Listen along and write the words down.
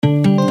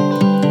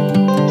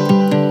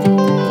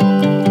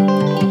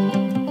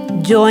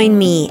Join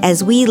me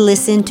as we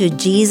listen to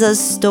Jesus'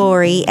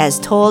 story as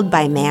told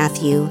by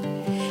Matthew.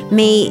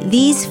 May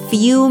these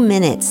few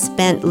minutes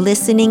spent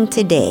listening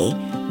today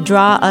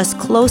draw us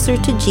closer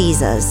to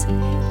Jesus,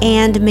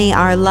 and may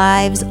our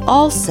lives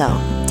also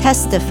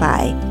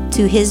testify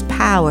to His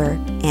power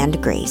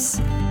and grace.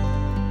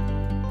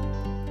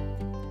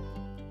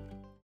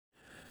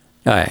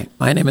 Hi,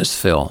 my name is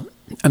Phil.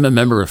 I'm a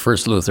member of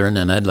First Lutheran,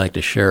 and I'd like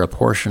to share a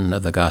portion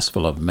of the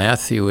Gospel of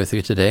Matthew with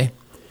you today,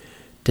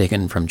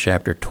 taken from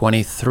chapter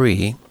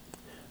 23,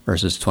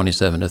 verses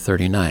 27 to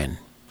 39.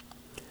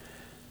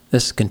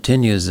 This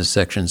continues the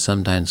section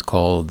sometimes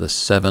called the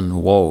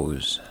Seven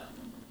Woes.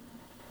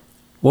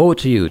 Woe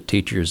to you,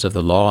 teachers of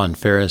the law and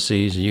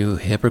Pharisees, you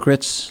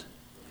hypocrites!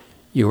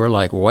 You are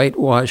like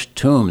whitewashed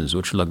tombs,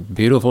 which look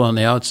beautiful on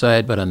the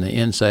outside, but on the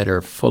inside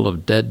are full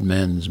of dead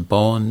men's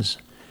bones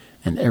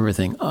and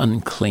everything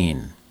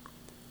unclean.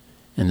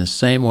 In the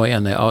same way,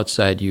 on the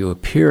outside you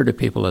appear to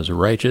people as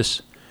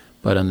righteous,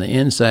 but on the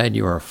inside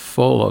you are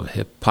full of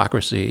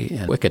hypocrisy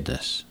and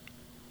wickedness.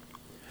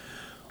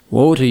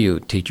 Woe to you,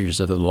 teachers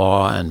of the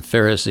law and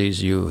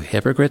Pharisees, you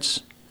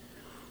hypocrites!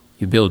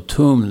 You build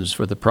tombs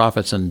for the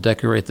prophets and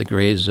decorate the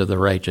graves of the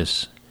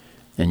righteous.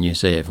 And you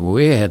say, if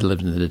we had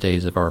lived in the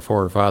days of our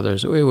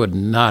forefathers, we would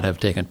not have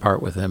taken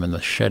part with them in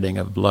the shedding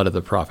of blood of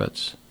the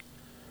prophets.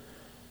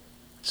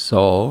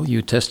 So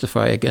you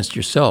testify against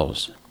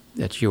yourselves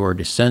that you are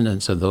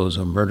descendants of those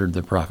who murdered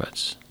the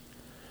prophets.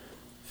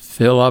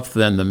 Fill up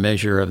then the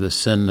measure of the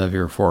sin of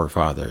your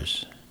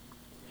forefathers.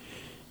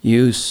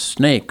 You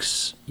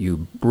snakes,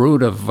 you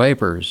brood of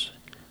vipers,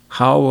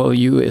 how will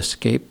you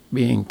escape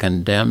being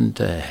condemned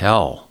to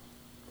hell?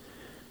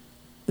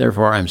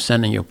 Therefore I am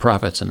sending you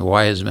prophets and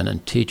wise men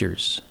and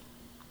teachers.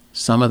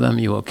 Some of them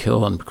you will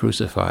kill and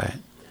crucify.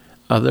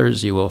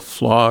 Others you will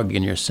flog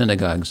in your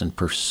synagogues and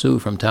pursue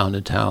from town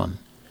to town.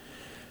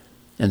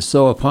 And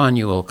so upon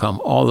you will come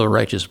all the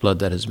righteous blood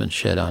that has been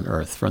shed on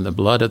earth, from the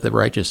blood of the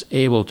righteous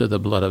Abel to the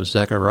blood of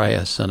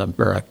Zechariah son of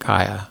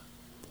Berechiah,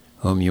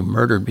 whom you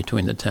murdered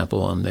between the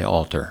temple and the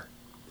altar.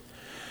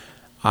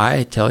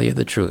 I tell you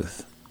the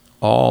truth,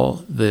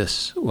 all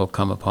this will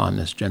come upon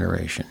this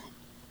generation.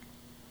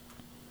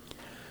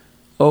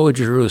 O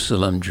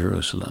Jerusalem,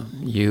 Jerusalem,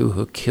 you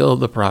who kill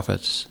the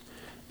prophets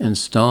and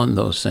stone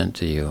those sent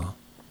to you,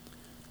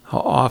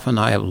 how often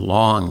I have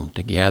longed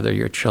to gather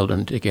your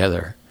children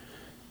together,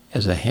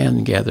 as a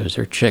hen gathers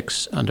her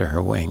chicks under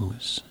her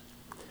wings,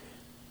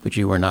 but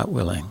you were not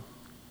willing.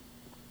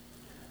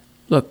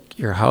 Look,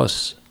 your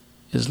house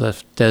is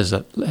left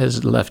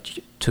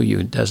to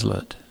you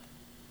desolate.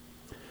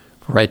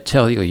 For I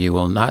tell you, you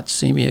will not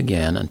see me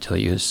again until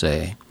you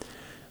say,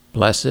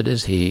 blessed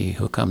is he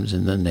who comes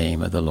in the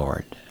name of the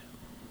Lord.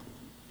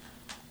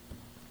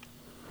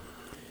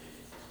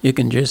 You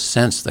can just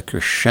sense the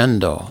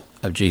crescendo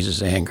of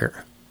Jesus'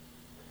 anger.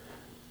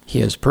 He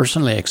has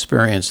personally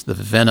experienced the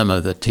venom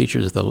of the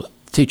teachers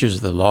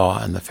of the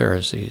law and the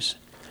Pharisees,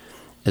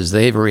 as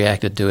they've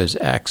reacted to his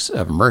acts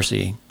of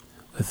mercy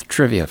with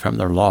trivia from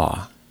their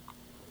law.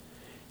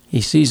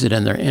 He sees it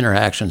in their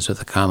interactions with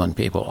the common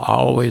people,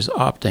 always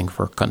opting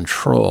for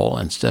control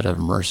instead of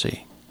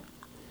mercy.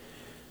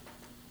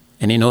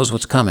 And he knows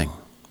what's coming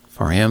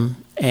for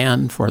him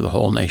and for the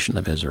whole nation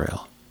of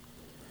Israel.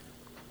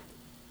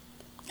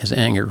 His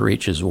anger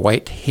reaches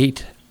white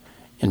heat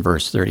in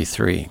verse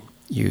 33.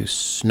 You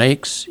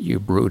snakes, you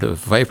brood of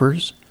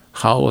vipers,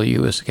 how will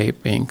you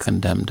escape being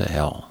condemned to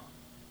hell?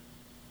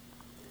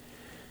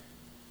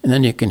 And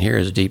then you can hear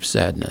his deep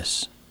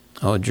sadness.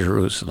 Oh,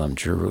 Jerusalem,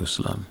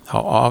 Jerusalem,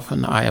 how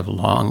often I have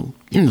longed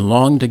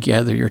to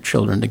gather your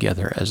children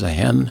together as a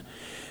hen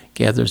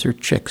gathers her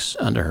chicks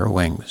under her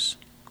wings,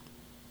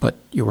 but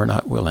you were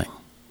not willing.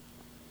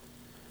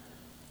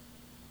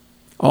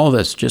 All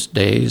this just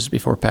days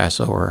before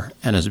Passover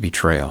and his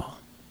betrayal.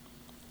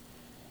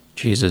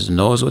 Jesus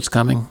knows what's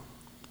coming,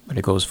 but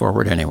he goes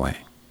forward anyway.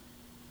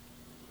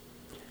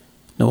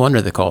 No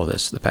wonder they call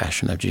this the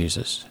Passion of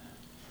Jesus.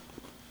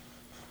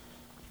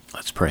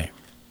 Let's pray.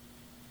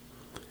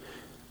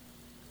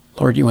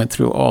 Lord, you went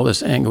through all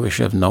this anguish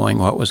of knowing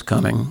what was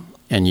coming,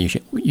 and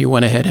you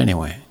went ahead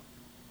anyway.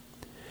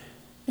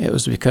 It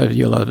was because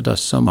you loved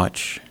us so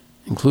much,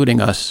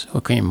 including us who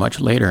came much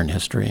later in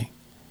history,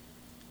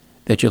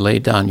 that you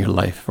laid down your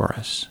life for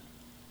us.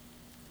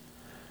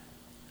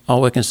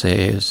 All we can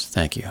say is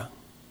thank you,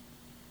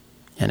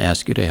 and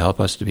ask you to help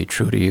us to be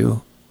true to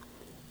you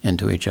and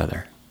to each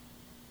other.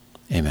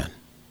 Amen.